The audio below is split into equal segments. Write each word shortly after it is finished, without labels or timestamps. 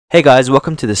Hey guys,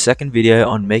 welcome to the second video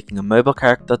on making a mobile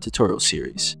character tutorial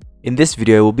series. In this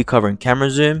video, we'll be covering camera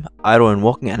zoom, idle and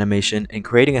walking animation, and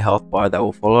creating a health bar that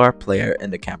will follow our player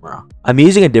and the camera. I'm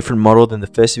using a different model than the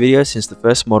first video since the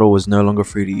first model was no longer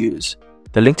free to use.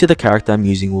 The link to the character I'm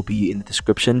using will be in the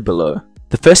description below.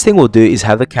 The first thing we'll do is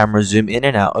have the camera zoom in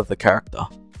and out of the character.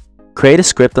 Create a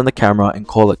script on the camera and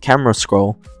call it camera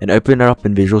scroll and open it up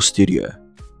in Visual Studio.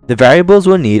 The variables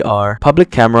we'll need are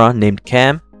public camera named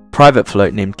cam, private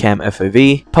float named cam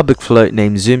FOV, public float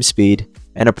named zoom speed,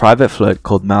 and a private float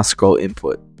called mouse scroll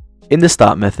input. In the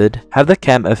start method, have the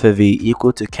cam FOV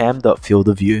equal to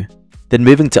cam.fieldofview. Then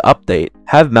moving to update,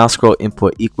 have mouse scroll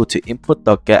input equal to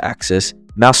input.getAxis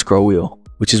mouse scroll wheel,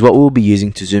 which is what we'll be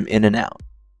using to zoom in and out.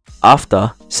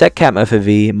 After, set cam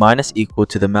FOV minus equal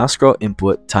to the mouse scroll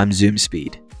input times zoom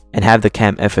speed, and have the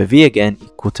cam FOV again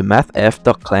equal to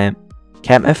mathf.clamp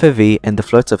cam FOV and the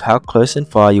floats of how close and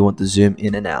far you want to zoom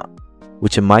in and out,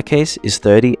 which in my case is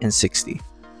 30 and 60.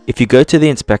 If you go to the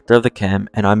inspector of the cam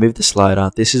and I move the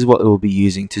slider, this is what it will be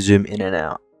using to zoom in and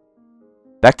out.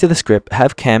 Back to the script,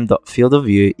 have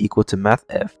cam.fieldofview equal to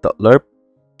mathf.lerp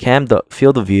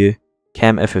cam.fieldofview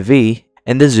cam FOV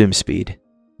and the zoom speed.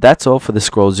 That's all for the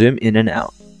scroll zoom in and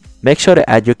out. Make sure to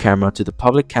add your camera to the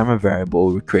public camera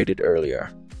variable we created earlier.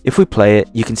 If we play it,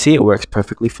 you can see it works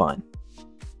perfectly fine.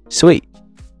 Sweet!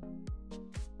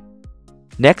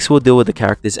 Next, we'll deal with the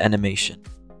character's animation.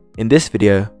 In this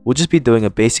video, we'll just be doing a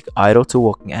basic idle to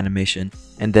walking animation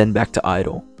and then back to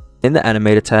idle. In the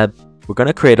animator tab, we're going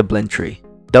to create a blend tree.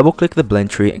 Double click the blend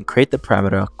tree and create the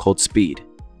parameter called speed.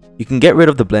 You can get rid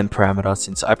of the blend parameter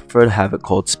since I prefer to have it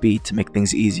called speed to make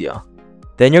things easier.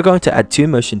 Then you're going to add two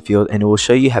motion fields and it will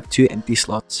show you have two empty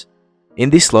slots.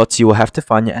 In these slots, you will have to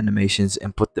find your animations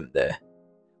and put them there,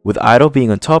 with idle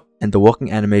being on top and the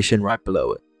walking animation right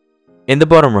below it. In the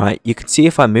bottom right, you can see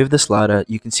if I move the slider,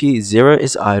 you can see 0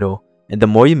 is idle, and the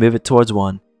more you move it towards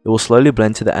 1, it will slowly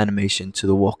blend to the animation to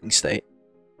the walking state.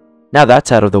 Now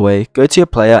that's out of the way, go to your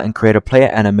player and create a player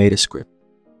animator script.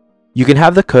 You can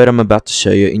have the code I'm about to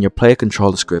show you in your player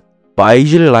controller script, but I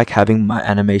usually like having my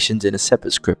animations in a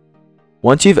separate script.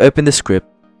 Once you've opened the script,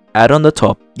 add on the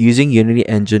top using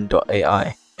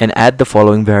unityengine.ai and add the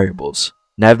following variables: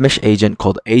 navmesh agent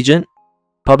called agent,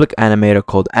 public animator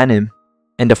called anim,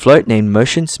 and a float named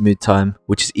motion smooth time,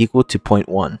 which is equal to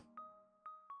 0.1.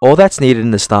 All that's needed in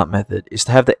the start method is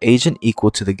to have the agent equal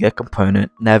to the get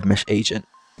component navmesh agent.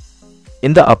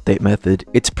 In the update method,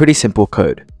 it's pretty simple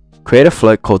code. Create a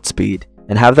float called speed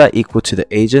and have that equal to the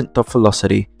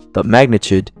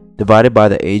agent.velocity.magnitude divided by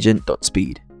the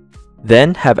agent.speed.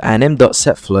 Then have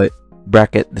anim.setFloat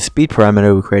bracket the speed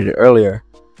parameter we created earlier,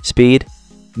 speed,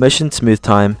 motion smooth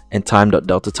time, and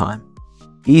time.delta time.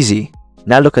 Easy.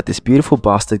 Now look at this beautiful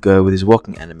bastard go with his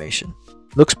walking animation.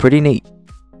 Looks pretty neat.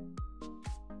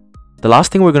 The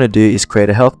last thing we're going to do is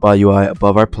create a health bar UI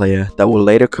above our player that will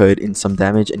later code in some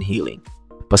damage and healing.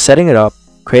 By setting it up,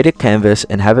 create a canvas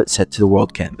and have it set to the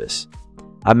world canvas.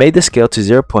 I made the scale to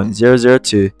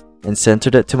 0.002 and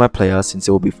centered it to my player since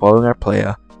it will be following our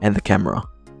player and the camera.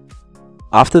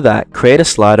 After that, create a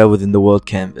slider within the world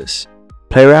canvas.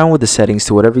 Play around with the settings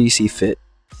to whatever you see fit.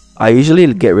 I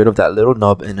usually get rid of that little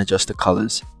knob and adjust the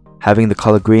colors, having the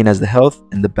color green as the health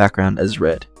and the background as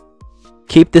red.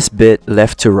 Keep this bit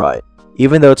left to right.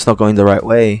 Even though it's not going the right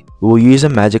way, we will use a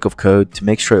magic of code to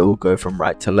make sure it will go from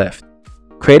right to left.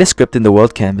 Create a script in the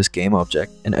world canvas game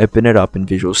object and open it up in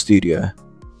Visual Studio.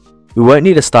 We won't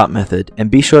need a start method,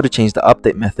 and be sure to change the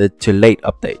update method to late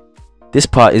update. This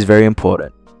part is very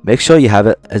important. Make sure you have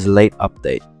it as late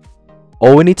update.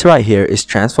 All we need to write here is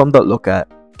transform.lookat,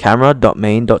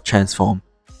 camera.main.transform,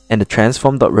 and the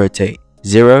transform.rotate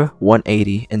 0,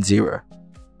 180, and 0.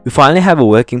 We finally have a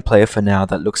working player for now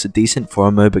that looks decent for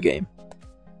a Moba game.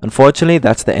 Unfortunately,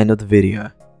 that's the end of the video.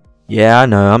 Yeah, I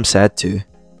know, I'm sad too.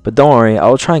 But don't worry, I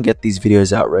will try and get these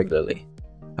videos out regularly.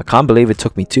 I can't believe it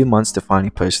took me 2 months to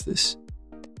finally post this.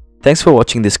 Thanks for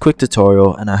watching this quick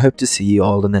tutorial, and I hope to see you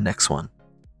all in the next one.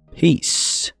 Peace.